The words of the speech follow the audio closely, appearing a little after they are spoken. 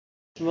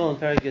Shmuel and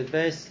perek Yud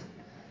Beis.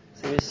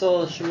 So we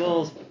saw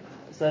Shmuel's,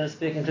 so to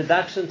speak,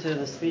 introduction to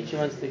the speech he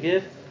wants to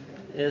give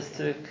is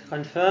to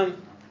confirm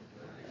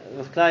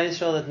with Klal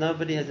Yisrael that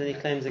nobody has any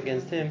claims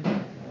against him,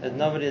 that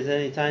nobody has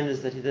any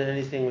tainas that he did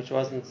anything which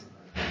wasn't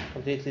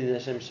completely the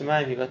Hashem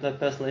Shemaim. He got no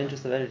personal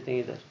interest of everything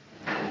he did.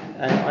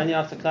 And only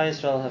after Klal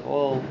Yisrael have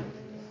all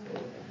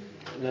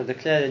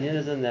declared in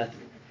unison that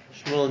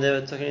Shmuel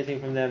never took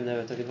anything from them,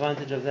 never took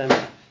advantage of them,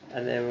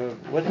 and they were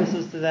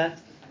witnesses to that.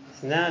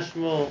 So now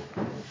Shmuel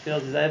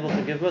feels he's able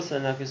to give Musa,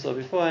 and like we saw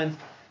beforehand,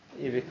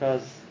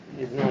 because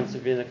he didn't want to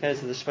be in a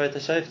case of the Shvota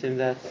Shoftim,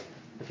 that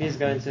if he's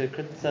going to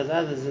criticize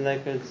others, then they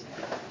could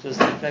just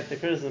deflect the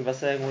criticism by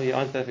saying, well, you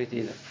aren't perfect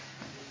either.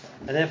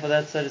 And therefore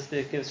that, so to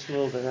speak, gives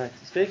Shmuel the right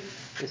to speak.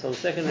 We saw the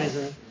second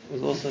reason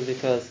was also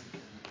because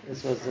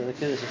this was the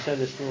Kiddush Hashem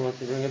that Shmuel wanted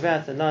to bring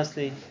about, and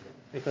lastly,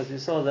 because we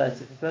saw that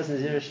if a person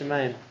is Yireh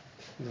Shemaim,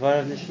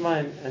 Dvarav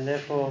Nishmaim, and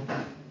therefore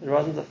there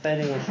wasn't a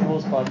failing on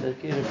Shmuel's part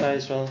that Klal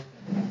Yisrael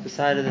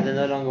decided that they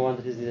no longer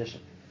wanted his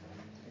leadership.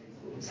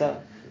 So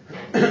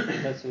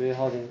that's what we were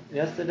holding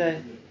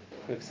yesterday.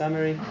 Quick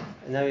summary,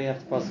 and now we have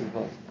to pass the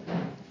report.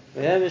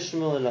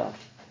 Shmuel Allah.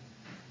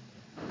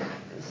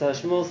 So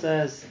Shmuel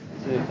says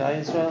to Klal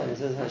Yisrael, and he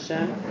says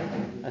Hashem,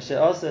 Asher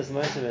Oses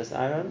Moshe ves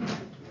Aaron,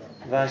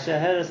 v'Asher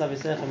Heres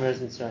Avisechem Eretz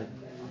Mitzrayim.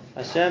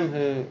 Hashem,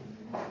 who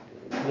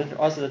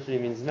also literally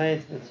means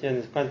made, but here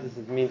in the context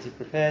it means he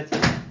prepared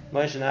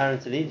Moshe and Aaron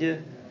to lead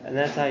you, and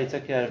that's how he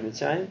took you out of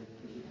Mitzrayim.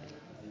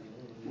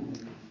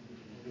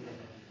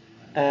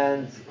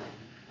 And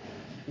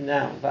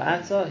now,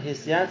 Va'atzah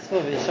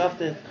hisyatzvo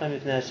v'yishavte etchem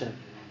mipnei Hashem.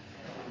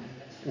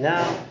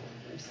 Now,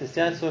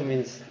 hisyatzvo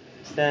means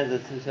stand to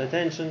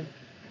attention.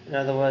 In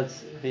other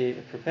words, be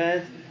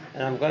prepared.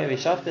 And I'm going to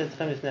v'yishavte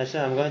etchem mipnei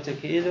Hashem. I'm going to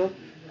ki'ilu,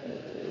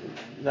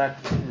 like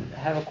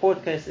have a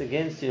court case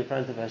against you in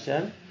front of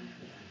Hashem.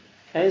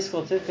 On the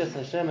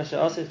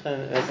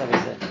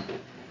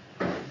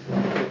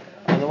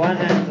one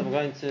hand, I'm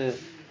going to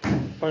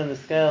put on the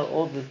scale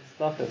all the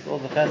stuffers, all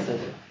the chesed,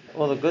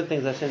 all the good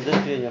things Hashem did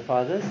for you and your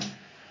fathers,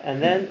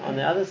 and then on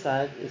the other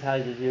side is how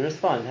did you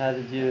respond? How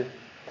did you,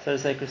 so to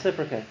say,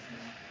 reciprocate?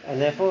 And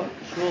therefore,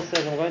 Shmuel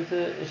says,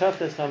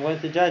 I'm going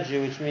to judge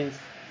you, which means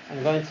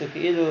I'm going to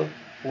ki'ilu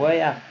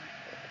way up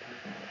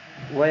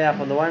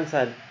on the one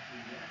side,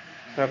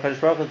 what HaKadosh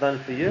Baruch Hu has done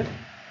for you,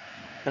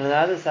 and on the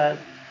other side,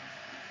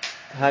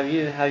 how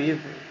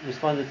you've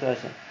responded to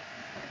Hashem.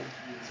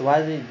 So why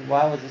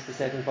was this the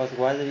second pasuk?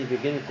 Why did he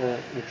begin with the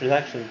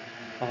introduction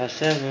of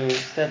Hashem who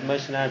set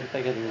Moshe and Aaron to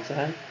take out the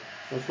Mitzrayim?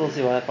 We'll still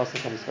see why that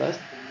pasuk comes first.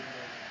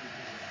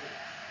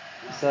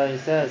 So he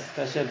says,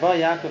 Kasher ba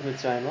Yaakov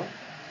Mitzrayim,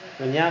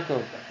 when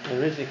Yaakov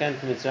originally came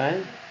to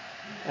Mitzrayim,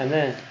 and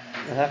then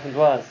what happened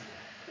was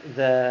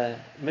the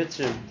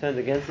Mitzrayim turned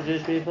against the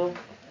Jewish people,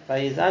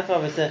 and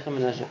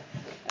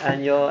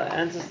your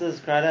ancestors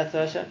cried out to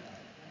Hashem.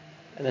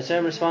 And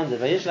Hashem responded,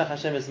 Vayishlach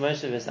Hashem es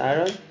Moshe ves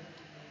Aaron.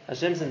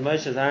 Hashem sent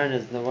Moshe and Aaron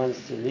as the ones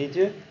to lead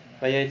you.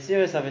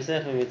 Vayotziu es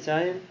avisechem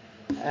mitzrayim,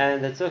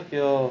 and they took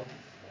your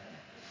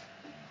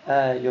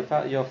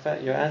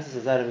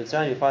ancestors out of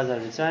Mitzrayim, your fathers out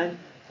of Mitzrayim.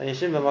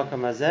 Vayishim b'makom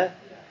hazeh,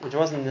 which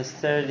wasn't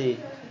necessarily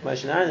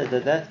Moshe and Aaron that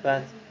did that,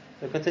 but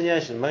the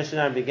continuation. Moshe and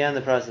Aaron began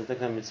the process to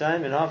come to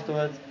Mitzrayim, and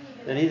afterwards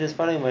the leaders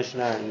following Moshe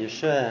and Aaron,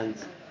 Yeshua and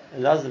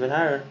Elazar ben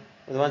Aaron,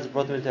 were the ones who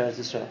brought them into Eretz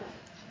Yisrael.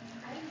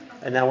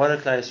 And now what did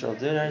Klal Yisrael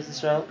do in Eretz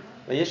Yisrael?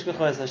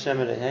 Vayishkechu es Hashem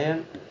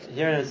Eloheihem.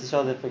 Here in Eretz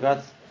Yisrael they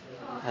forgot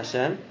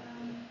Hashem.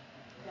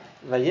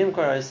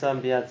 Vayimkor osam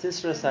biyad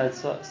Sisra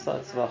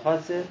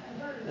tzvachotziv,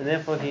 and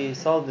therefore he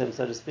sold them,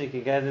 so to speak.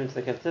 He gave them to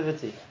the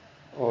captivity,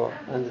 or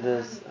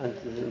into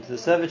the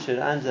servitude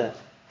under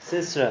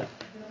Sisra,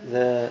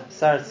 the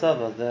Sar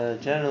Tzava, the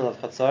general of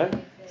Chatzor.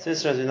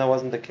 Sisra, as we know,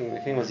 wasn't the king.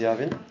 The king was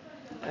Yavin,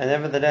 and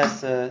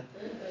nevertheless, the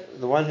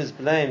one who's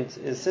blamed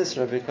is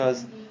Sisra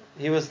because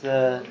he was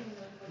the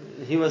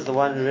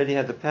one who really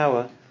had the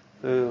power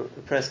who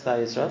oppressed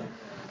Klal Yisrael.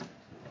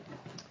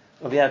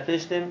 Viad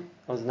Plishtim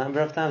was a number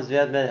of times.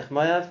 Viad Melech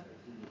Moav,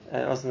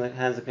 also in the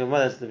hands of Moav.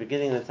 That's the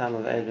beginning of the time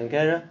of Eid ben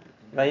Gera.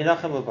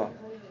 Vayilachem uba,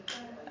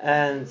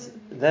 and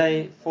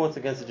they fought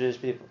against the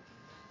Jewish people.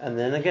 And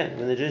then again,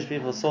 when the Jewish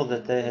people saw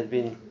that they had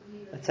been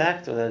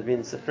attacked, or they had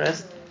been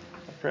suppressed,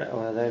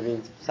 or they had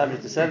been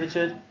subject to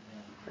servitude,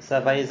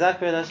 so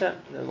Vayizakru el Hashem.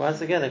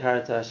 Once again, they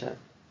cried to Hashem.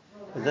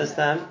 But this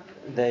time,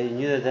 they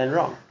knew that they're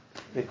wrong,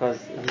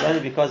 because it was only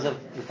because of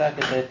the fact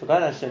that they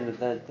forgot Hashem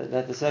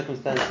that the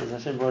circumstances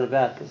Hashem brought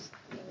about was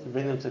to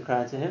bring them to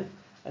cry to Him.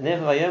 And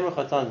therefore, Vayomer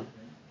Chotanu,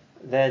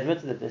 they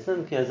admitted that they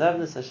sinned. Ki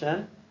azavnis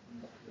Hashem,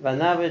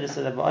 v'navei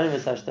d'selaba'onim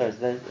v'sashtaros.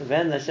 They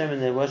abandoned Hashem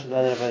and they worshipped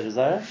other avodah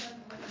zarah.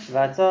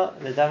 V'atzah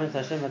l'daven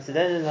Hashem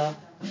hatzilenu na,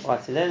 or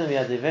hatzilenu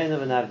miyadivenu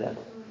v'navdek.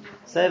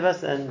 Save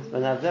us, and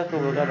v'navdeku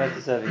will go back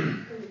to serving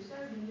you.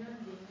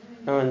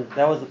 And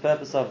that was the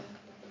purpose of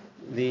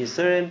the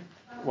Yisurim,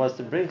 was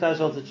to bring Klal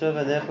Yisrael to tshuva,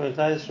 and therefore when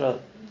Klal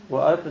Yisrael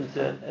were open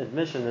to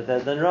admission that they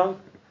had done wrong,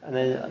 and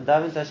they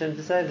davened to Hashem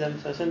to save them,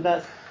 so Hashem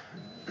does.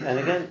 And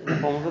again, in the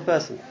form of a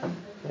person.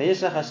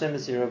 Vayishlach Hashem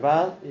es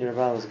Yerubal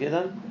was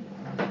Gidon.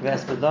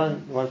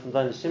 Vespadon, the one from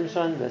Don is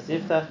Shimshon. Ves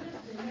Yiftach.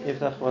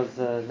 Yiftach was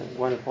the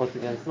one who fought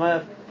against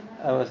Moab.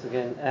 Was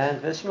again, and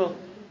Shmuel,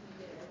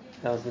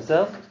 that was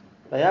himself.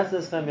 And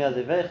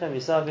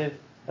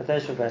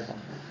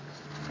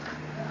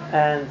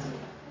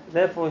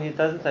therefore he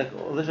doesn't take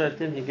all the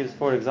shoftim, he gives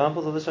 4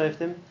 examples of the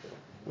shoftim,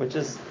 which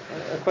is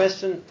a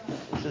question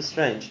which is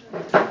strange.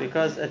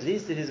 Because at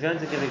least if he's going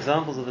to give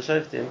examples of the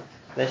shoftim,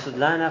 they should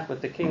line up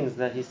with the kings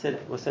that he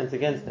said were sent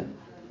against them.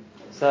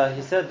 So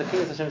he said the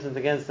kings Hashem sent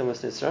against them were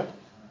Sisera,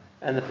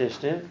 and the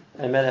Plishtim,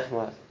 and Melech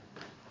Moab.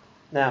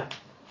 Now,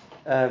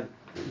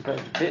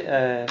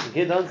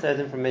 Gidon said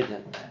him from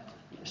Midian.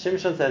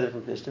 Shimshon said him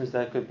from Plishtim, so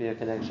that could be a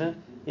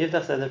connection.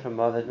 Yiftach said him from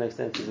Moab, that makes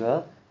sense as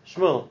well.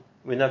 Shmuel,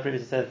 we know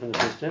previously said from the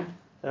Plishtim,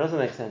 that also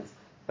makes sense.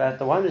 But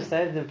the one who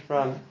saved him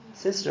from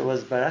Sisera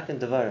was Barak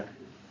and Devorah,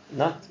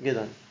 not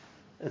Gidon.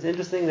 It's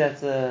interesting that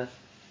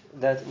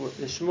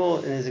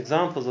Shmuel, in his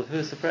examples of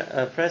who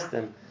oppressed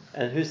them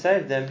and who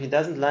saved them, he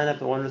doesn't line up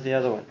the one with the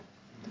other one.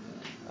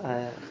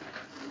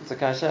 It's a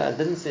kasha. I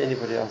didn't see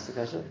anybody ask the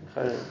kasha.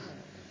 So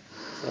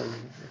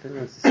if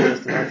anyone's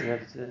discussed about it, I'm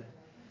happy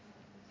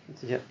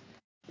to hear.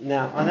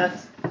 Now, on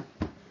that...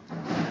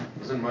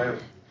 Wasn't my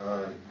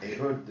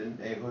Ehud?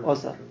 Didn't Ehud?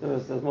 Also, there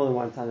was more than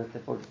one time that they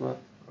fought from Moab.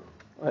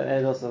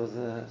 Ehud also was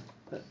a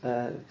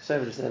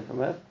Shevet said from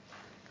Moab.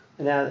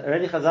 Now,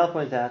 already Chazal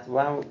point out,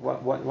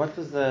 what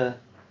was the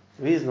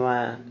reason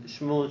why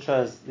Shmuel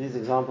chose these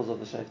examples of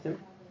the Shoftim?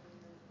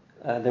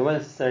 They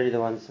weren't necessarily the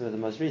ones who were the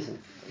most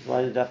recent.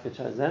 Why did Dafka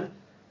chose them?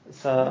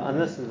 So, on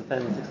this is the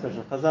famous expression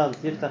of Chazal,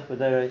 Yiftach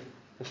B'Dorei,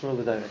 Shmuel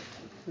B'Dorei,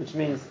 which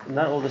means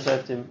not all the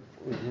Shoftim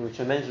which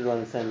are mentioned were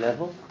on the same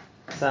level.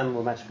 Some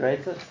were much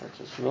greater,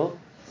 such as Shmuel.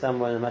 Some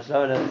were on a much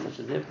lower level, such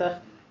as Yiftach.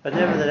 But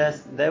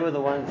nevertheless, they were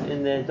the ones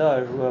in their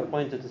door who were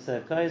appointed to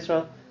save Klal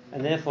Yisrael,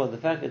 and therefore the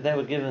fact that they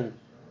were given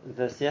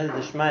the Siyata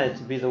D'Shmaya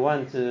to be the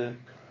one to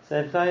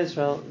save Klal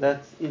Yisrael,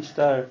 that each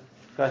door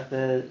got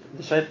the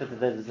shofet that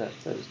they deserved,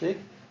 so to speak.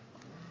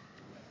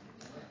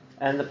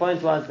 And the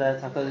point was that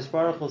HaKadosh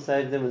Baruch Hu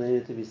saved them when they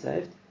needed to be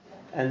saved,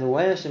 and the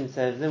way Hashem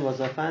saved them was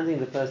by finding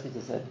the person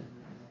to save them.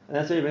 And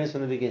that's what he brings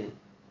from the beginning.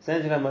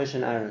 Same thing about Moshe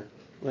and Aaron.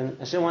 When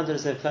Hashem wanted to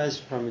save Klal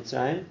Yisrael from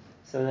Mitzrayim,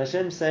 so when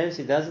Hashem saves,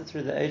 He does it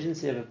through the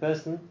agency of a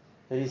person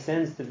that He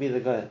sends to be the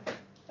Goel.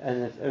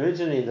 And if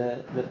originally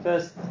the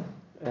first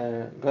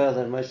Goel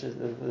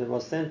that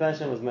was sent by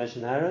Hashem was Moshe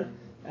and Aaron,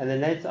 and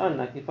then later on,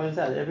 like he points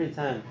out, every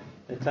time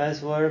the Klal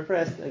Yisrael were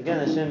oppressed,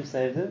 again Hashem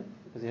saved them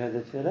because He heard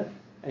their tefillah,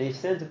 and He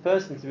sent a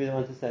person to be the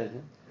one to save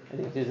them,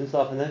 and He includes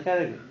Himself in that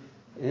category.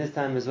 In His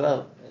time as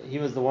well, He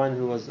was the one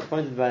who was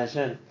appointed by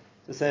Hashem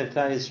to save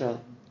Klal Yisrael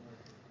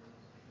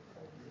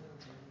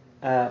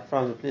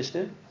from the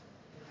Plishtim.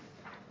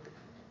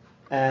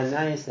 And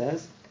now he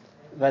says,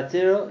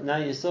 Vatiru, now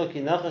you saw Ki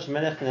Nachash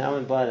Melech Bnei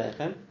Ammon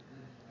Ba'alechem.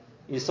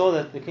 You saw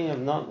that the king of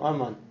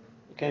Ammon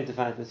came to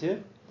fight with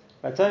you.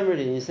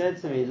 Vatoimri, and you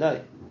said to me,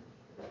 Lo,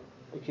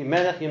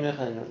 Melech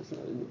Yimlech.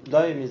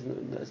 Lo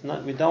is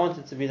not. We don't want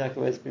it to be like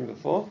the way it's been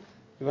before.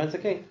 We want a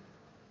king.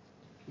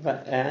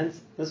 And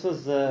this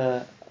was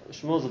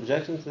Shmuel's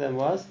objection to them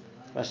was,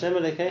 Hashem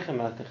Elokeichem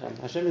Malkechem.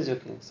 Hashem is your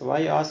king. So why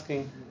are you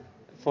asking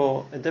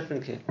for a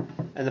different king?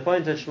 And the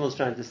point that Shmuel's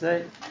trying to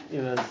say,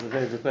 it's a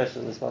very good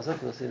question in this passage,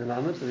 we'll see in a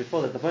moment, but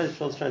before that, the point that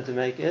Shmuel's trying to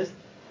make is,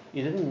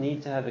 you didn't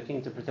need to have a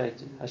king to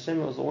protect you.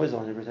 Hashem was always the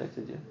one who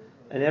protected you.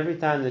 And every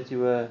time that you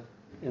were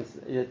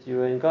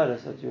in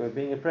Goddess, that you were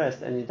being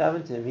oppressed, and you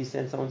davened to Him, He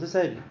sent someone to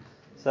save you.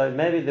 So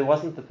maybe there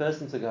wasn't the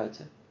person to go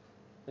to.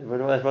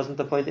 It wasn't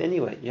the point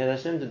anyway. You had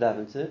Hashem to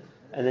daven to,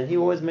 and then He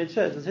always made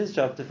sure it was His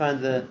job to find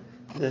the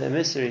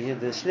emissary,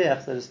 the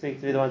shliach, so to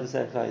speak, to be the one to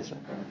save Klal Yisrael.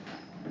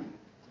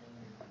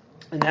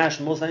 And now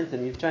Shmuel saying to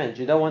him, you've changed.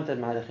 You don't want that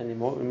Malach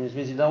anymore, which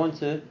means you don't want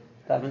to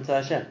daven to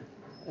Hashem.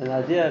 And the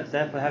idea of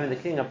therefore having the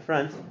king up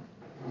front,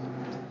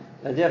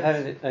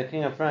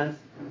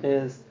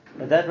 is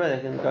that way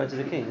they can go to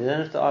the king. They don't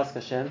have to ask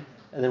Hashem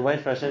and then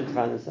wait for Hashem to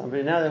find them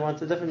somebody. Now they want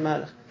a different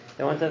Malach.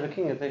 They want to have a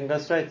king that they can go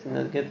straight and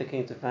then get the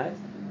king to fight.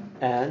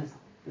 And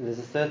there's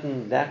a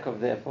certain lack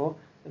of therefore,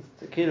 it's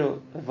the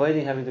kilo,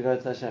 avoiding having to go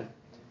to Hashem.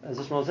 As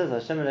Shmuel says,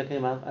 Hashem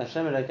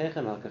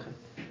Elokeichem Malkechem.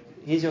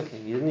 He's your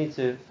king. You didn't need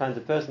to find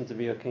a person to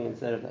be your king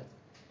instead of that.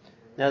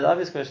 Now the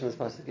obvious question in this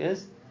pasuk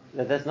is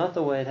that that's not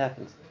the way it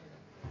happened.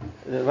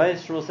 The way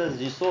Shmuel says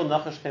is you saw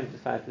Nachash came to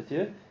fight with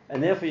you,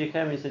 and therefore you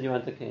came and you said you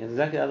want the king. It's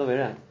exactly the other way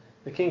around.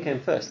 The king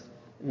came first.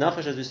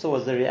 Nachash, as we saw,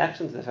 was the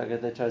reaction to the fact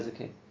that they chose the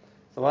king.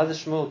 So why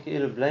does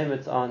Shmuel blame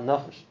it on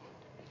Nachash?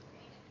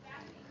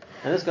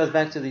 And this goes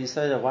back to the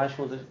Yisod of why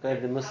Shmuel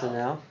gave the Musa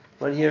now,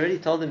 when he already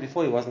told them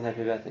before he wasn't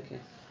happy about the king.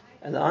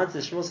 And the answer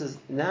is, Shmuel says,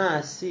 now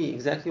I see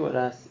exactly what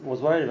I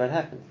was worried about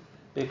happened.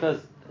 Because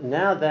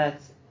now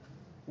that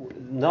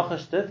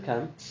Nachash did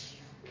come,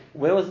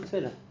 where was the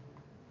tefillah?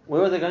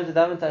 Where were they going to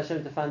daven to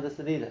Hashem to find us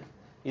the leader?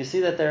 You see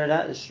that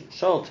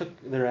Shaul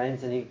took the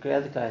reins and he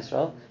created Klal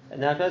Yisrael,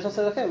 and now Klal Yisrael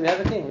said, okay, we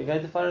have a king, we're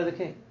going to follow the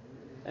king.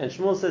 And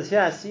Shmuel says,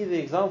 I see the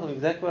example of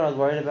exactly what I was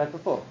worried about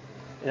before.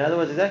 In other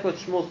words, exactly what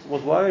Shmuel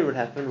was worried would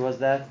happen was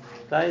that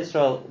Klal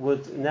Yisrael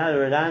would now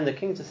rely on the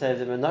king to save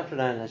them and not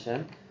rely on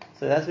Hashem.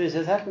 So that's what he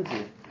says happened to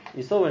you.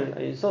 You saw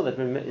that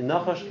when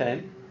Nachash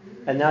came,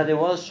 and now there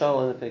was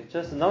Shaul in the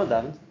picture, so no one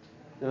davened.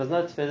 There was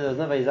no tefillah, there was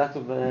no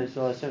Vayizakov B'nai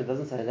Hashem. It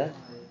doesn't say that.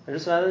 It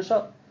just relied on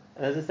Shaul.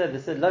 And as I said, they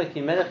said, "Lo,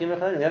 ki melech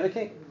yimechalenu." We have a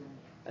king,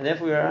 and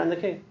therefore we are around the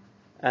king.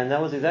 And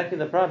that was exactly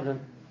the problem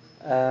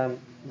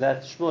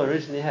that Shmuel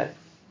originally had.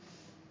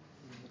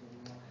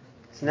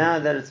 So now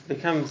that it's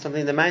become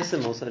something the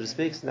Maisimul, so to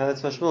speak, so now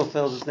that's what Shmuel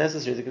feels it's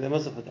necessary to give the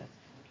Musaf for that.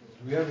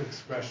 Do we have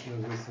expression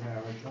of this in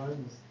our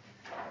times?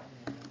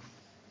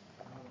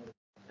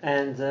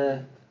 And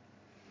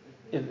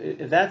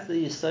if that's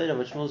the yesod of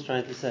what Shmuel's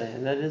trying to say,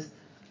 and that is,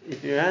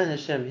 if you're around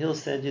Hashem, He'll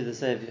send you the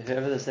Savior,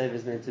 whoever the Savior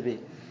is meant to be.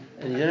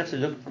 And you don't have to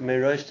look for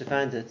Merosh to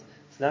find it.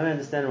 So now we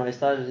understand why he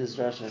started his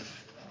drasha,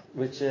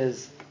 which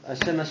is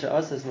Hashem Asher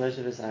Asas Moshe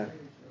v'Aaron.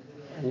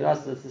 And you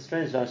asked, it's a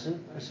strange drasha,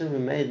 Hashem who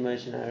made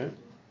Moshe and Aaron,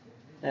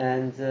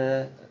 and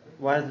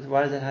why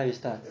is that how you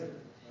start?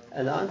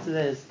 And the answer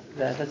there is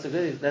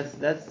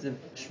that's the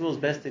Shmuel's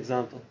best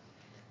example,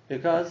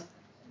 because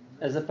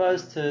as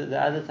opposed to the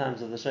other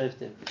times of the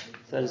Shoftim,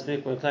 so to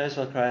speak, when Klal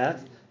Yisrael cry out,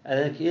 and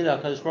then Ki'ilah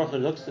HaKadosh Baruch Hu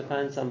looks to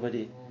find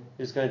somebody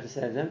who's going to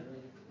save them,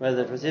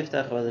 whether it was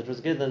Yiftach, whether it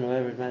was Gideon, or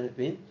whoever it might have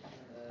been,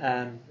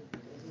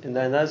 in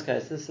those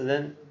cases. So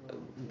then,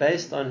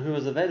 based on who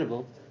was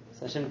available,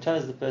 so Hashem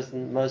chose the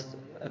person most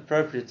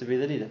appropriate to be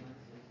the leader.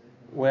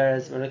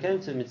 Whereas when it came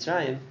to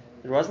Mitzrayim,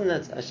 it wasn't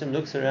that Hashem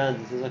looks around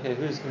and says, okay,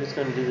 who's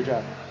going to do the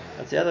job?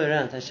 It's the other way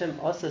around. Hashem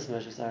asks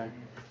Moshe Aaron.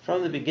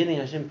 From the beginning,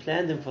 Hashem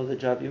planned him for the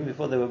job even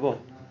before they were born.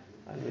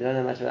 We don't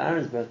know much about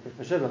Aaron's birth, but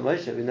for sure about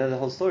Moshe, we know the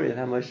whole story of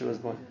how Moshe was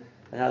born,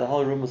 and how the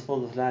whole room was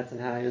filled with lights, and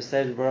how he was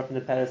saved and brought up in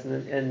the palace,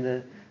 and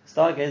the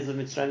stargazers of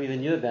Mitzrayim even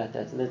knew about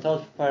that, and they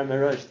told Pharaoh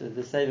Merosh that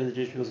the Savior of the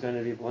Jewish people was going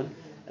to be born,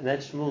 and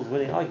that's Shmuel's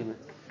winning argument.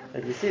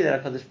 That you see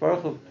that HaKadosh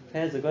Baruch Hu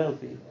prepares a goal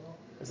for you.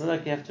 It's not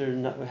like you have to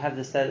have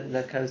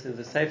that kind of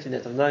the safety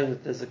net of knowing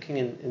that there's a king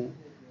in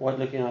what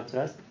looking after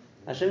us.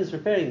 Hashem is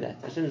preparing that.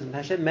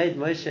 Hashem made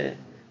Moshe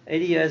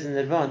 80 years in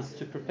advance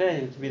to prepare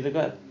him to be the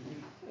God.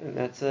 And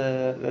that's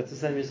the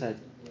same you said.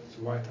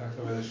 So why talk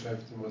about the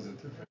Shoftim was it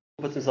different?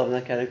 Shmuel puts himself in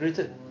that category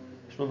too.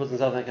 Shmuel puts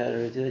himself in that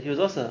category too. That he was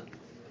also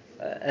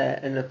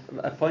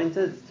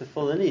appointed to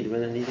fill the need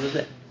when the need was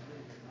there.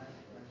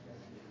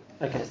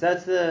 Okay,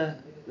 so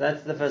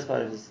that's the first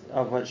part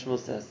of what Shmuel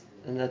says,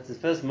 and that's the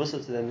first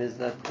musaf to them is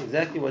that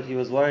exactly what he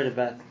was worried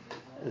about,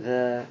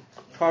 the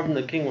problem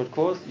the king would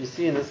cause. You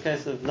see in this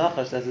case of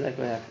Nachash, that's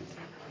exactly what happens.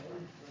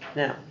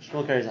 Now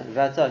Shmuel carries on.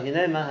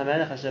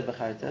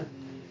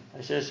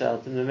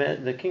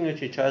 The king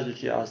which you chose,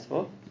 which you asked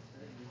for,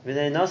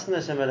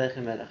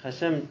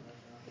 Hashem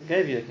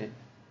gave you a king.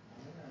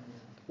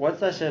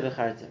 What's Asher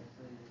B'chartem?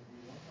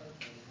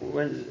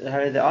 When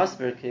they asked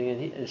for a king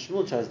and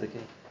Shmuel chose the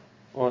king,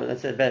 or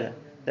let's say better,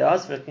 they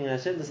asked for a king and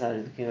Hashem decided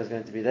who the king was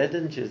going to be. They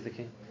didn't choose the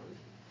king.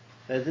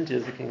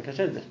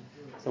 Hashem did.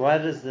 So why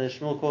does the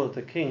Shmuel call it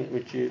the king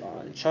which you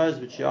chose,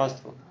 which you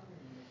asked for?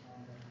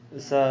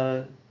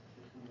 So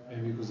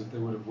maybe because if they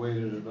would have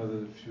waited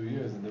another few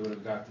years, then they would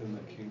have gotten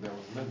the king that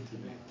was meant to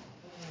be.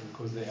 And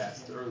because they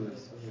asked earlier,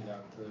 so they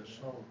got the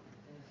show.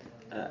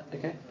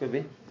 Okay, could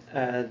be.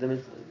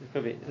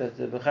 Could be that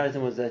the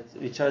B'charitim was that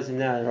we chose him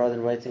now rather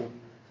than waiting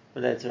for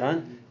later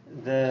on.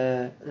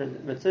 The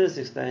Metzudas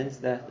explains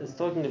that it's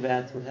talking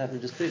about what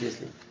happened just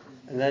previously,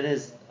 and that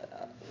is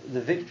the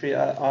victory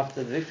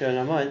after the victory on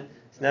Ammon.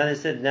 So now they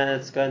said, now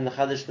let's go and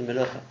Chadash the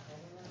Melucha,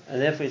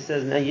 and therefore he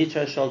says, now you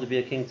chose Shaul to be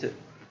a king too.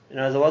 You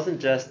know, it wasn't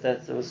just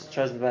that it was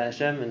chosen by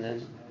Hashem and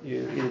then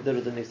you either did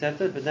or didn't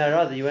accept it, but now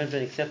rather you went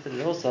and accepted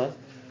it also.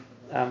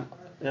 So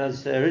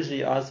originally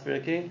you asked for a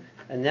king,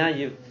 and now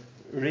you've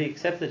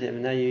re-accepted him,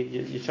 and now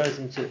you chose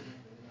him too.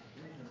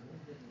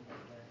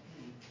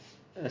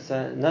 So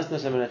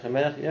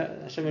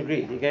Hashem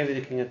agreed. He gave you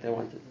the king that they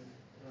wanted.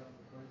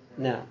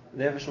 Now,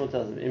 therefore Shmuel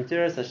tells them,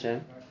 Imtiras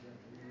Hashem,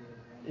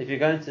 if you're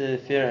going to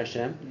fear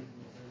Hashem,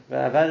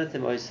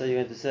 Va'avadatim Oysa, you're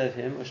going to serve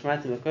him,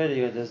 Ushmaitim Akoyla,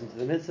 you're going to listen to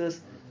the mitzvahs,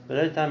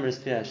 V'lo Tamar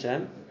fear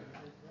Hashem,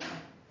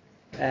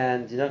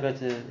 and you're not going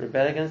to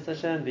rebel against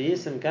Hashem,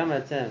 V'yisem Gam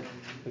Atem,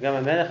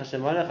 V'gam HaMelech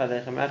Hashem Olech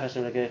Aleichem Ach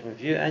Hashem Lageichem,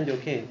 if you and your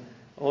king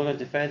are all going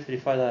to faithfully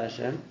follow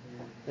Hashem,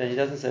 then he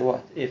doesn't say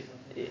what. If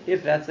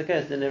that's the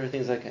case, then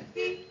everything's okay.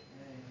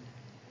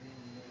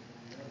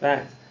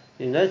 Right.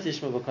 If you're not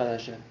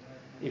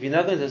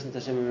going to listen to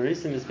Hashem,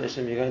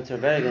 you're going to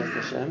rebel against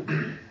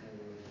Hashem,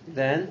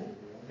 then,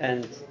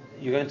 and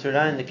you're going to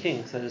rely on the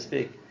king, so to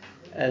speak,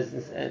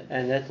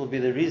 and that will be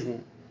the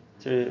reason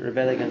to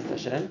rebel against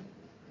Hashem,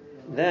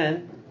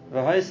 then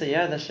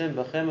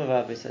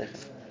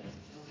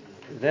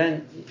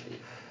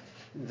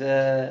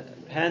the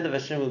hand of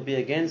Hashem will be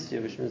against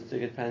you, which means to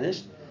get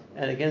punished,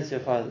 and against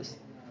your fathers.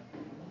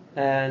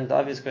 And the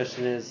obvious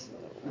question is,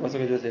 what's it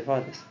going to do with their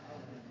fathers?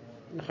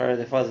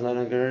 Their fathers are no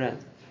longer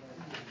around,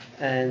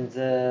 and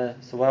so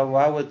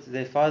why would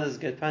their fathers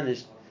get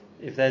punished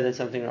if they did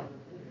something wrong?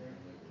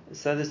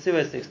 So there's two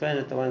ways to explain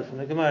it. The one from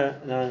the Gemara,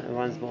 and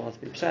one's more to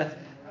be pshat.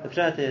 The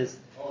pshat is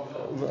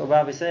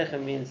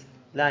Uvavisechem means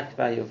liked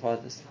by your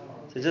fathers.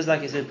 So just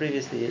like you said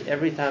previously,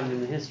 every time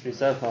in the history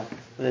so far,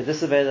 when they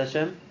disobeyed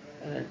Hashem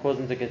and it caused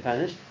them to get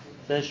punished,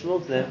 so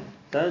Shmuel to them,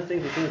 don't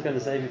think the king is going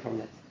to save you from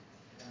that.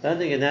 Don't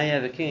think that now you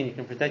have a king and you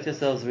can protect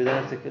yourselves, we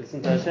don't have to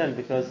listen to Hashem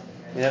because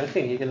we have a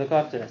king, he can look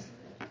after us.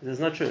 This is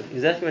not true.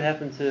 Exactly what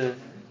happened to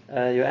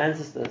your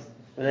ancestors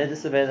when they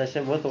disobeyed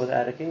Hashem with or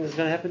without a king is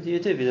going to happen to you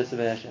too if you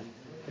disobey Hashem.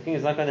 The king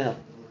is not going to help.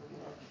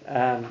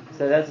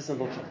 So that's a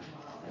simple truth.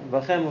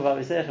 V'chem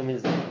u'va'visechem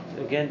means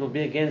again will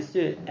be against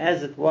you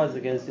as it was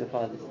against your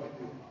fathers.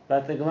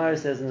 But the Gemara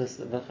says in this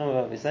v'chem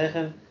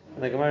u'va'visechem,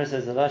 and the Gemara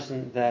says in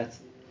Lashon that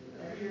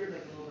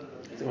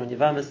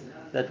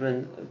that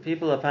when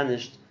people are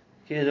punished,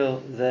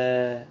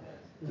 their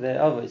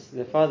avos,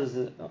 their fathers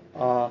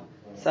are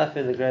suffer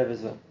in the grave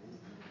as well.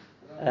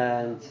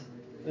 And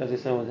we have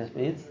to know what that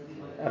means.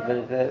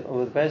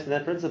 But based on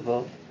that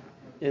principle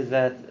is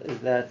that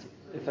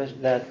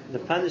the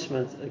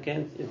punishment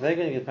against, if they're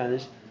going to get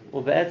punished,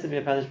 will be to be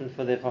a punishment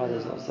for their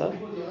fathers also,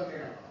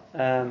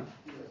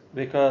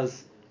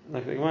 because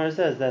like the Gemara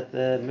says that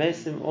the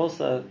Mesim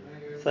also,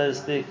 so to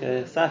speak,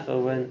 suffer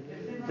when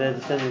their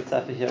descendants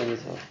suffer here on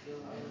this world.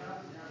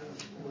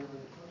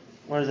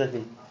 What does that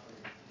mean?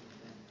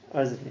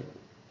 What does it mean?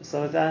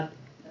 So without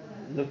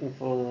looking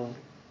for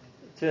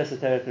too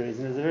esoteric a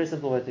reason, there's a very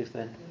simple way to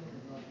explain it.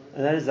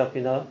 And that is that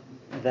we know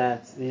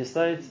that the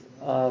yesod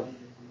of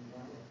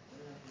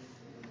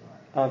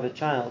a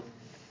child,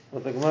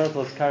 what the Gemara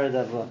calls kared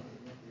avah,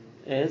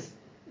 is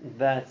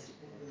that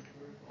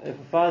if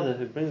a father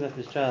who brings up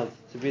his child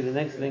to be the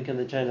next link in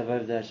the chain of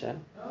Ovdei Hashem,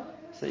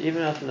 so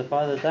even after the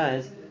father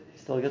dies, he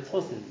still gets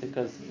chosid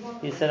because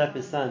he set up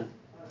his son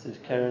to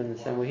carry on the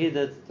same way he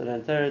did, to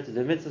learn Torah, to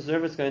do mitzvahs,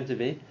 wherever it's going to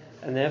be,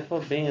 and therefore,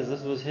 being as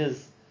this was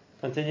his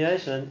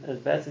continuation,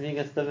 it's better if he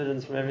gets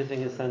dividends from everything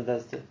his son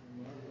does too.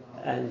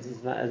 And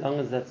as long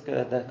as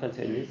that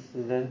continues,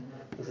 so then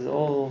this is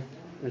all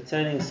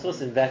returning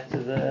schusim back to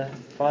the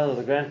father or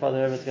the grandfather,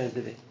 wherever it's going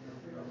to be.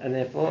 And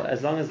therefore,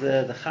 as long as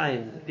the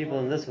chaim, the people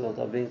in this world,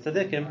 are being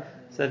tzaddikim,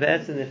 so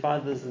be'etzim their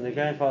fathers and their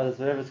grandfathers,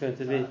 wherever it's going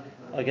to be,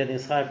 are getting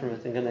schai from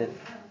it in Gan Eden.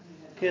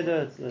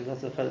 It's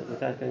lots of,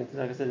 without going to,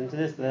 like I said, into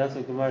this, there are lots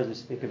of Gemaras which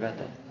speak about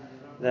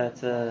that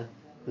the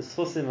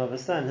schusim of a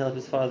son help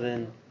his father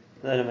in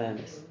the Olam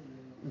Hamis.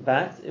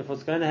 But if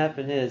what's going to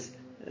happen is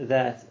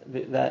that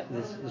the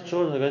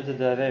children are going to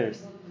do averos,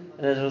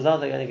 and as a result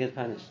they're going to get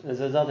punished, and as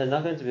a result they're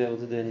not going to be able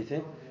to do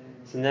anything,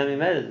 so now we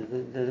made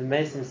it. The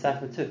Mason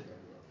suffer too.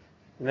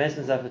 The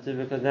Mason suffer too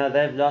because now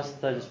they've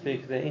lost, so to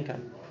speak, their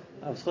income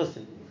of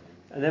schusim.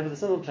 And therefore the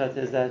simple truth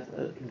is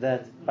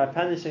that by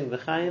punishing the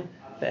chaim,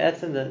 their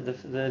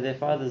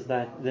fathers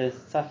they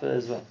suffer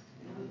as well.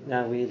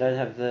 Now we don't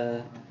have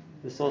the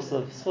source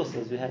of schus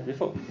as we had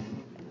before.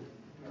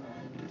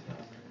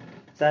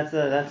 So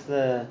that's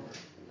the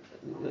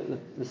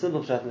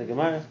simple pshat in the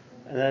Gemara,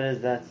 and that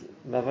is that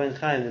Bavoin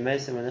Chaim, the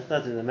Mesim and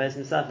the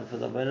Mesim suffer for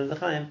the Bavoin of the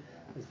Chaim,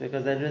 it's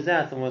because they lose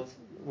out on what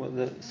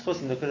the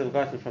schusim they could have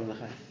gotten from the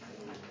Chaim.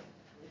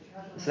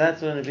 So that's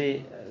going to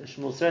be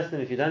Shmuel threats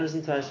them if you don't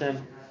listen to Hashem.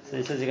 So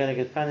he says you're going to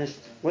get punished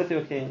with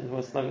your king,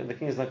 and the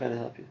king is not going to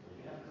help you.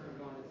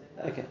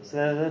 Okay,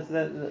 so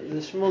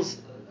the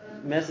Shmuel's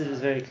message is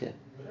very clear,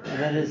 and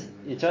that is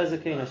you chose a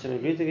king, Hashem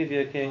agreed to give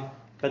you a king,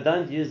 but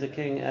don't use the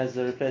king as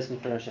a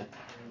replacement for Hashem.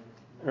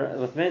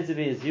 What's meant to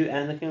be is you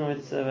and the king are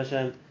meant to serve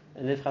Hashem,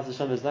 and if Chas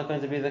Hashem is not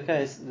going to be the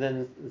case,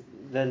 then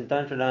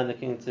don't rely on the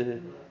king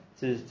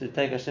to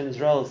take Hashem's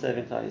role of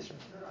serving Klal Yisrael.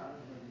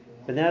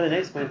 But now the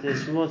next point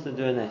is Shmuel wants to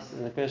do a nes,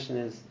 and the question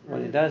is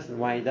what he does and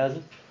why he does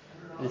it.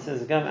 And he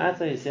says, Gam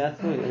Ata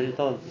Yisiatku, he already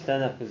told him to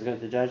stand up because he's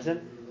going to judge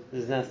them.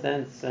 This is now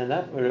stand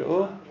up,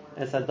 Uru'u,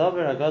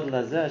 Esadober Agod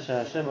Lazeh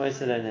Asher Hashem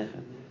Oisel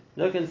Einechem.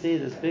 Look and see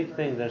this big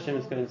thing that Hashem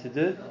is going to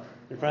do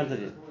in front of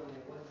you.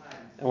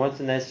 And what's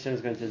the nes Hashem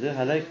is going to do?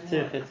 Halek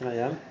Tir Chetz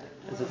Mayam.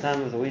 It's the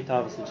time of the wheat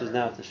harvest, which is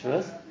now at the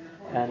Shavuos,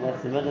 and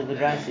that's the middle of the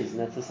dry season,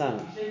 that's the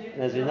summer.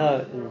 And as we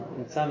know,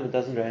 in summer it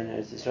doesn't rain in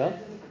Eretz Yisrael.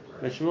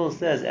 But Shmuel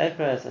says,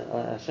 Ekra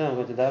Hashem, I'm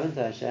going to daven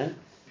to Hashem,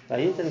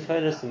 Vayitin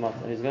Kodesh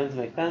Sumotar. He's going to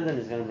make thunder and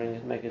he's going to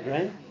make it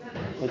rain.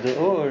 And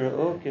therefore you're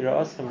going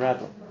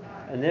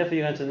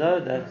to know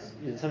that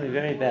you did something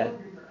very bad.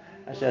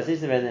 You did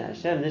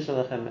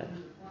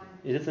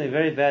something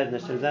very bad and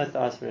Hashem has to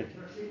ask for a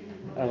king.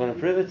 I'm going to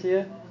prove it to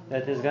you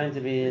that there's going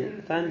to be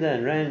thunder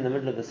and rain in the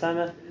middle of the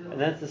summer, and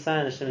that's the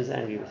sign Hashem is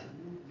angry with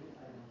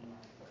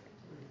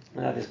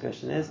you. Now this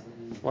question is,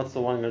 what's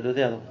the one going to do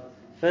the other one?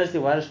 Firstly,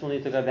 why does Shmuel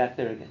need to go back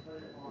there again?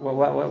 Why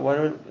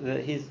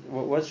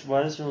does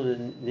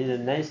Shmuel need a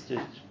nice to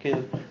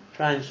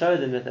try and show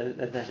them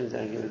that Hashem is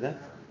angry with them?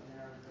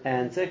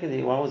 And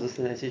secondly, why was this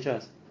the nice he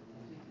chose?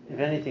 If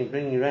anything,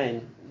 bringing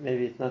rain,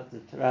 maybe it's not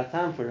the right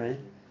time for rain,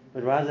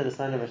 but why is it a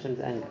sign of Hashem's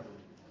anger?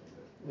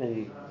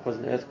 Maybe cause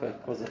an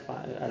earthquake, cause a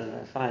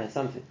fire,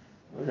 something.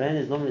 Rain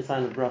is normally a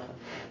sign of bracha.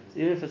 So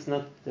even if it's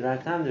not the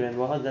right time to rain,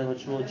 why is that what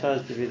Shmuel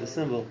chose to be the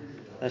symbol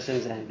that Hashem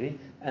is angry?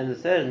 And the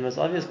third and most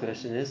obvious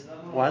question is,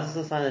 why is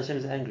this a sign that Hashem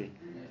is angry?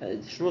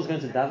 Shmuel's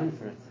going to daven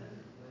for it.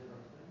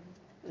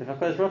 If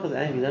HaKadosh Baruch Hu is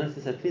angry, then it's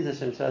to say, please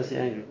Hashem, show us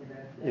you're angry.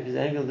 If he's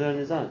angry, he'll do it on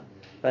his own.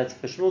 But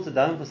for Shmuel to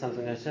daven for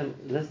something, Hashem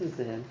listens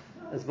to him.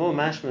 It's more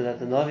mashma that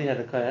the Navi had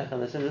a koyach,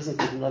 and Hashem listens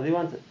to what the Navi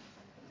wanted.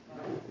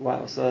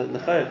 Wow. So the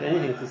if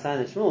anything, it's a sign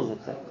that Shmuel is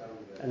upset,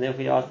 and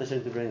therefore he asked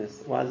Hashem to bring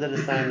this. Why is that a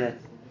sign that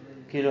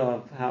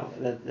of how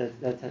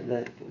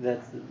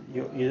that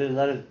you did a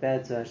lot of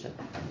bad to Hashem?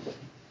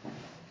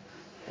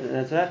 And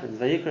that's what happens.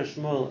 Vayikra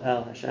Shmuel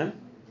el Hashem.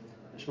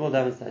 Shmuel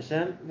davens to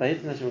Hashem.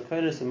 Vayitin Hashem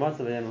kodesh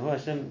u'matzav v'yemahu.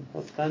 Hashem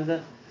put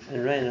thunder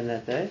and rain on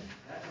that day.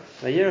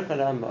 Vayira kol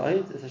ha'am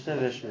ba'oid is Hashem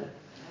v'Shmuel.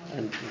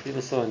 And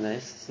people saw a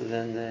nice, so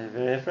then they're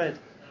very afraid.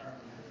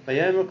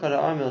 Vayomer kol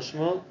ha'am el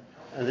Shmuel.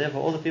 And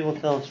therefore all the people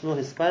tell Shmuel,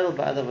 Hispayil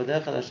ba'ad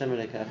avodecha Hashem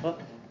elekecha.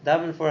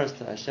 Daven for us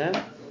to Hashem.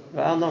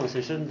 Va'al nomus,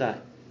 we shouldn't die.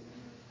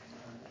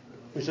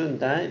 We shouldn't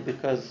die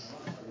because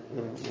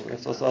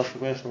let's also ask the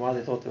question why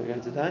they thought they were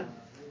going to die.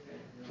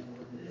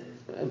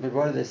 But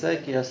what did they say?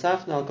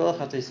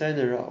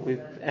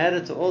 We've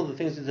added to all the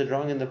things we did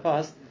wrong in the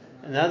past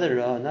another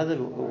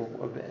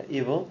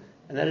evil,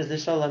 and that is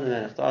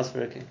to ask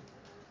for a king.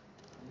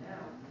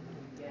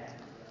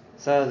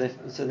 So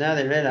now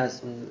they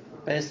realize,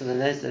 based on the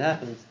nays that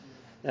happened,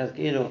 that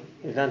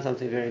we've done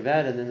something very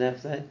bad, and then they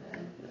have to say,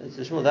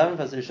 Shmuel daven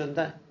for us, we shouldn't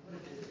die.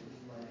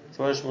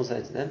 So what does Shmuel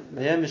say to them?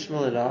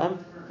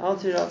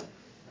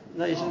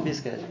 No, you shouldn't be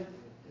scared.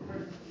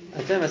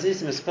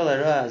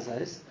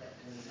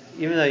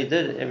 Even though you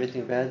did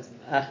everything bad,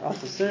 don't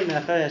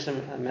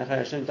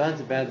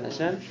abandon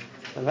Hashem,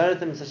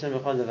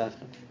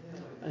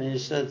 and you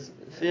should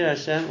fear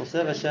Hashem or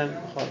serve Hashem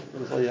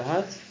with all your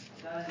heart,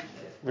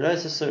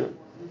 and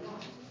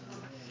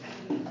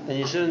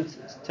you shouldn't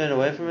turn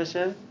away from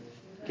Hashem.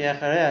 In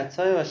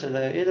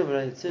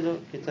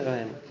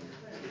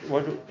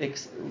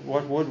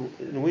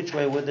which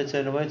way would they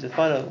turn away to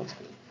follow?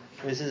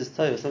 When he says it's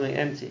toyo, something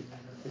empty,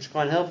 which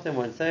can't help them,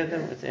 won't save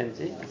them, it's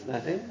empty, it's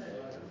nothing.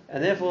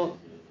 And therefore,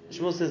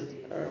 Shmuel says,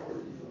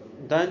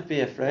 don't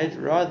be afraid,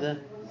 rather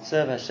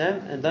serve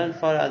Hashem and don't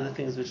follow other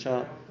things which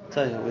are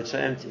toyo, which are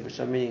empty, which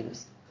are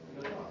meaningless.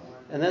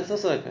 And that's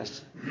also a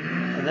question.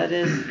 And that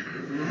is,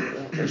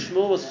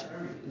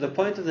 the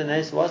point of the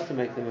nace was to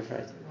make them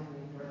afraid.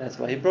 That's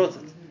why he brought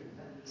it.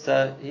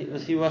 So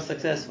he was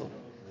successful.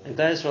 And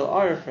Klal Yisrael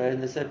are afraid,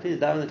 and they said, please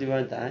daven that you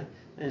won't die.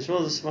 And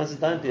Shmuel's response is,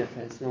 don't be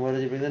afraid. So then what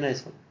did he bring the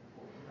nace for?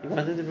 You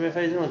want them to be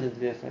afraid, you didn't want them to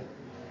be afraid.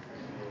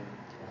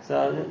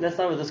 So let's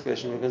start with this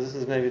question, because this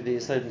is maybe the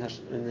Yisod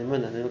in the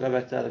Munah, and then we'll go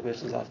back to other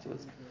questions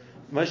afterwards.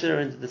 Moshe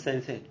Rabbeinu did the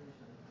same thing.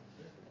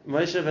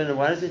 Moshe Rabbeinu,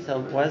 why does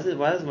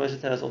Moshe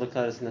tell us all the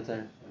Klaus in the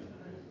Torah?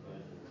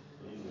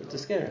 To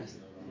scare us.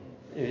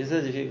 If he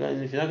says if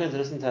you're not going to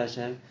listen to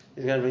Hashem,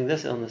 he's going to bring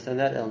this illness and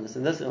that illness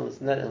and this illness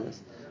and that illness,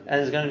 and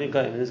there's going to be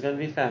goyim, and there's going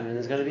to be famine, and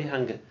there's going to be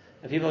hunger,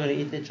 and people are going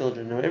to eat their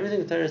children, and everything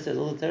the Torah says,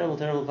 all the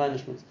terrible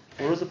punishments.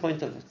 What was the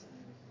point of it?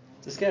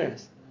 To scare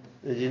us.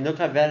 You look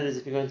how bad it is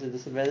if you're going to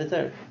disobey the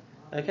Torah.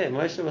 Okay,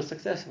 Moshe was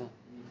successful,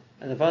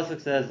 and the pasuk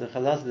says the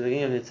Chalas at the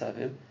beginning of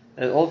Nitzavim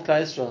that all of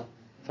Klal Yisrael,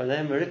 for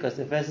them Marikos,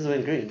 their faces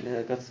went green,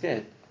 they got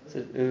scared. So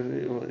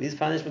these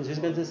punishments, who's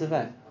going to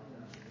survive?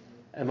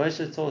 And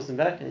Moshe talks them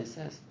back and he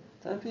says,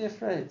 don't be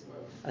afraid.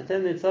 Just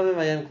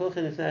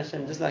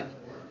like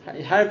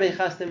Harbe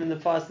Chastim in the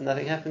past and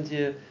nothing happened to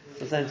you, it's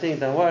the same thing,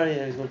 don't worry,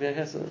 he's going to be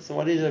okay. So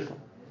what do you do it for?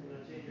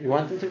 You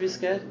want them to be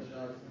scared?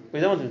 We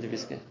don't want them to be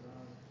scared.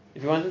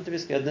 If you want them to be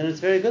scared, then it's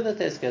very good that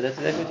they're scared. That's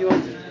exactly what you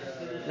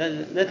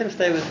wanted. Let them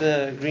stay with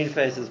the green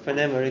faces,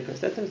 Panem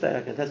Marikos. Let them stay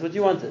like that. That's what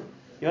you wanted.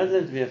 You wanted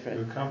them to be afraid.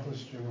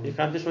 You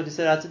accomplished what you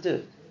set out to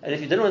do. And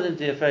if you didn't want them to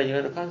be afraid,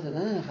 you're going to come and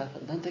say, no,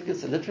 don't take it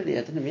so literally.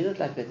 I didn't mean it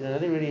like that.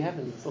 Nothing really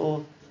happened. It's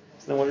all.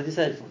 So then what did he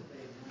say it for?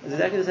 It's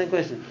exactly the same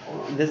question.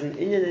 There's an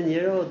Inyan in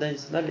Yero, or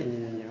there's not an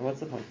Inyan in Yero. What's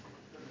the point?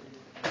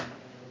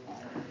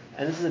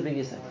 And this is a big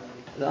issue.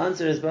 The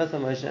answer is both for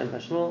Moshe and for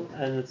Shmuel,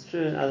 and it's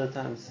true in other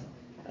times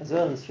as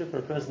well, and it's true for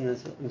a person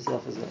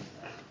himself as well.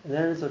 And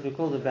that is what we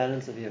call the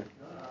balance of Yero.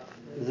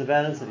 There's a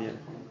balance of Yero.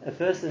 A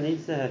person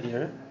needs to have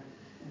Yero,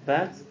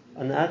 but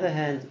on the other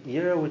hand,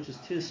 Yero which is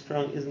too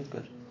strong isn't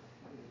good.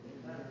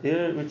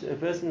 Yero which a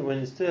person, when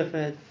he's too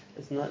afraid,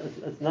 it's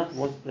not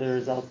what the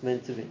result's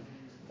meant to be.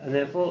 And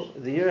therefore,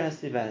 the Yero has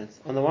to be balanced.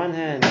 On the one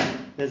hand,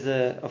 there's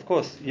of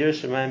course, Yero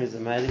Shemaim is a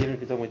matter, even if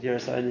you're talking about Yero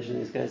Sa'onish in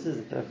these cases,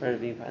 if they're afraid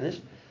of being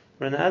punished.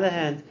 But on the other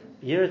hand,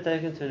 Yero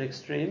taken to an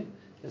extreme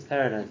is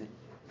paralyzing.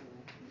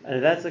 And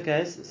if that's the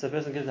case, so a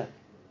person gives up.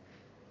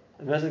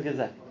 A person gives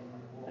up.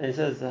 And he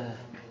says,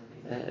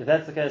 if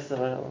that's the case, so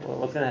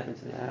what's going to happen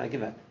to me? I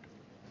give up.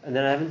 And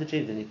then I haven't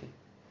achieved anything.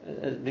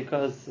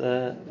 Because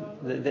the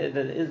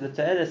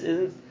ta'elis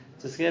isn't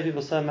to scare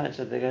people so much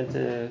that they're going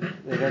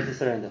to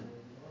surrender.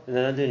 And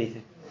they don't do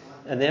anything.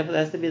 And therefore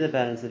there has to be the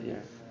balance of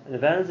Yero. And the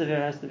balance of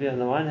Yero has to be on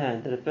the one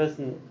hand that a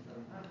person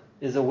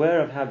is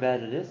aware of how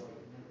bad it is,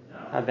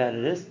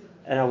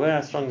 and aware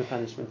how strong the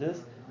punishment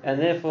is, and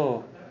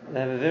therefore they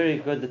have a very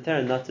good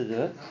deterrent not to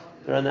do it.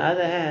 But on the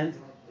other hand,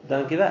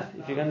 don't give up.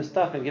 If you're going to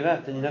stop and give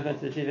up, then you're not going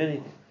to achieve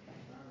anything.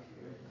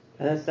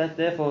 And that's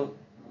therefore,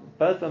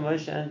 both by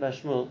Moshe and by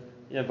Shmuel,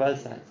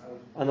 both sides.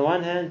 On the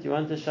one hand, you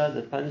want to show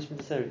that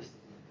punishment is serious,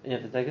 and you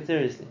have to take it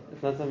seriously.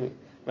 It's not something.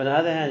 But on the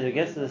other hand, it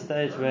gets to the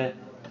stage where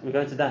we're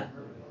going to die.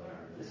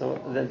 So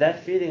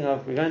that feeling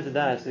of we're going to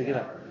die, so give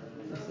up.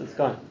 It's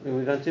gone.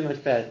 We've done too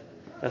much bad.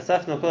 That's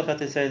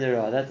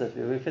it.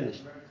 We're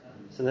finished.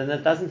 So then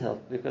that doesn't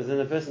help, because then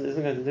the person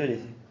isn't going to do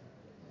anything.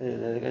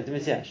 They're going to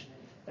misyash.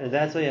 And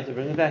that's why you have to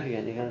bring it back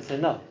again. You're going to say,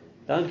 no,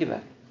 don't give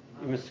back.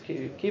 You must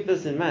keep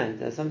this in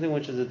mind as something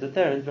which is a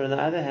deterrent, but on the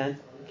other hand,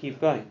 keep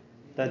going.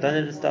 Don't let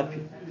it stop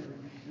you.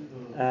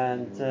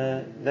 And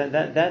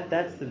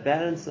that's the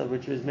balance of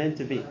which it was meant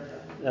to be.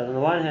 That on the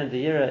one hand,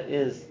 the Yira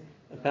is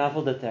a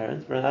powerful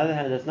deterrent, but on the other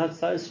hand, it's not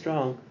so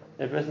strong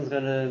that a person's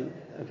going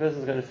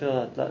to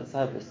feel it's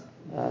hopeless.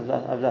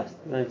 I've lost.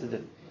 Nothing to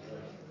do.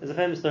 There's a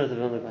famous story of the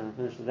Vilna Gaon. I'll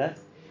finish with that.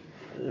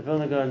 The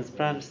Vilna Gaon's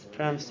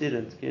prime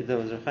student, there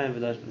was Rechaim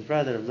V'Dosh, his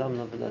brother of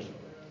Zalman V'Dosh.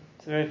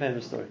 It's a very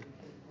famous story.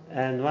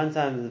 And one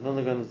time the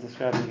Vilna Gaon was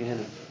describing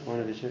Gehenna, one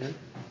of his children.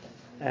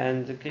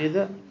 And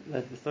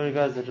that the story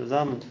goes that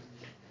Zalman,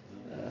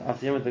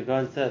 after hearing what the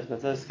Gaon said,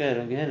 got so scared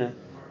of Gehenna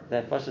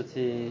that Pashat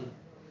he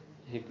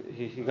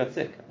got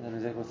sick. I don't know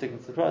exactly what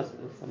sickness it was.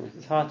 Something with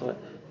his heart, or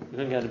he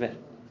couldn't get out of bed.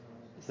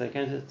 So they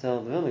came to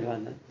tell the Vilna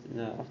Gaon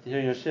that, after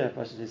hearing your shir,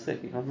 Pashat is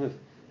sick, he can't move.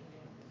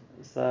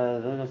 So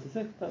the Vilna Gaon said,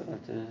 sick,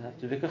 have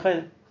to be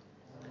kachayim.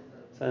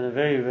 So one of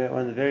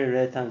the very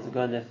rare times the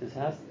Gaon left his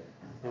house,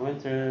 he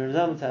went to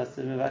Zalman's house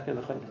to move back in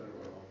the chayim.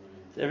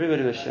 So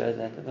everybody was sure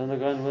that the Vilna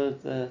Gaon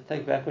would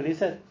take back what he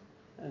said.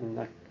 And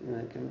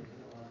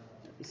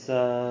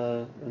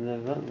so when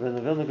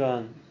the Vilna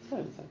Gaon,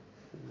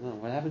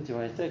 what happened to you?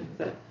 Why you sick?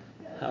 So,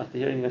 after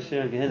hearing your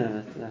shir in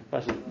Gehenna,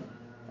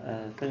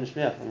 finished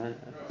me up.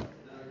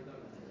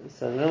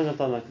 So the Vilna Gaon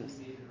told him like this.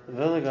 The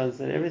Vilna Gaon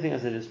said, everything I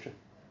said is true.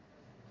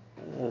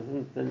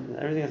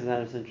 Everything I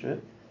said is 100%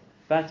 true.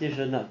 But you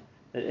should know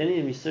that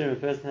any misurim a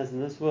person has in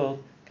this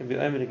world can be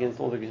omened against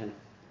all the Gehenna.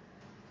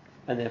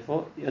 And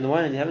therefore, on the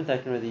one hand, you haven't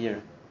taken away the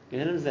Yira.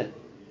 Gehenna is there.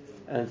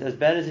 And as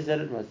bad as he said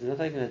it was, he's not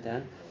taking it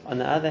down. On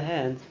the other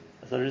hand,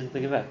 that's not a reason to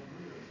give back.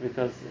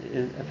 Because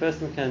a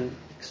person can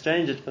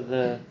exchange it for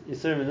the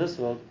Yisurim in this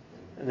world,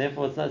 and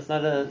therefore it's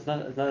not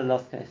a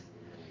lost case.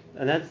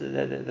 And that's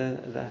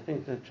I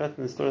think the truth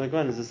in the story of the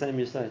Gaon is the same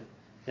you said.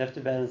 You have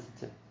to balance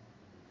the two.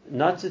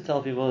 Not to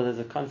tell people that there's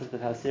a concept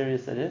of how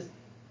serious it is.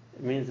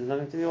 It means there's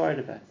nothing to be worried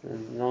about.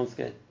 No one's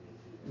scared.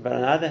 But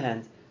on the other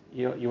hand,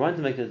 you want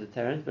to make it a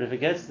deterrent, but if it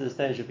gets to the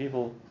stage where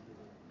people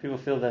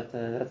feel that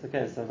that's the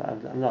case,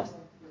 I'm lost,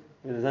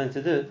 there's nothing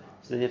to do,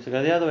 so then you have to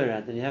go the other way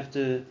around. Then you have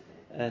to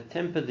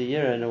temper the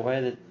Yira in a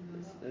way that,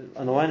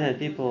 on the one hand,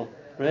 people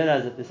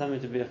realize that there's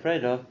something to be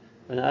afraid of,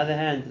 but on the other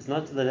hand, it's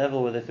not to the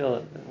level where they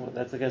feel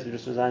that's the case, we're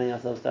just resigning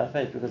ourselves to our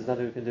fate because there's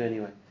nothing we can do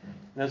anyway.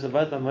 And that's what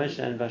both by Moshe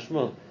and by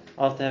Shmuel,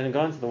 after having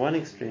gone to the one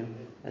extreme,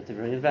 had to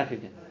bring it back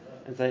again.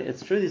 And say,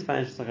 it's true these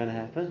punishments are going to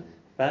happen,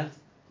 but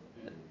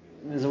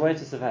there's a way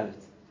to survive it.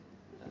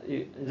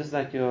 Just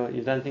like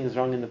you've done things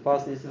wrong in the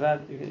past and you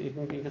survived, you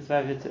can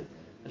survive it too.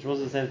 Which was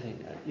the same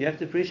thing. You have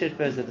to appreciate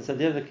first that this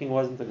idea of the king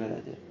wasn't a good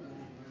idea.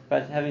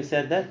 But having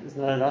said that, it's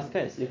not a lost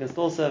case. You can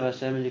still serve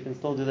Hashem and you can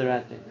still do the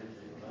right thing.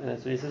 And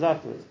that's what he says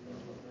afterwards.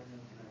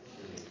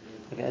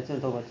 Okay, that's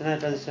what we'll talk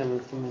about tonight.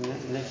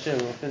 Next year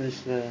we'll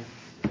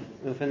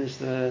finish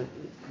the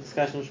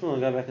discussion of Shmuel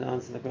and go back and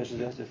answer the questions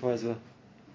we asked before as well.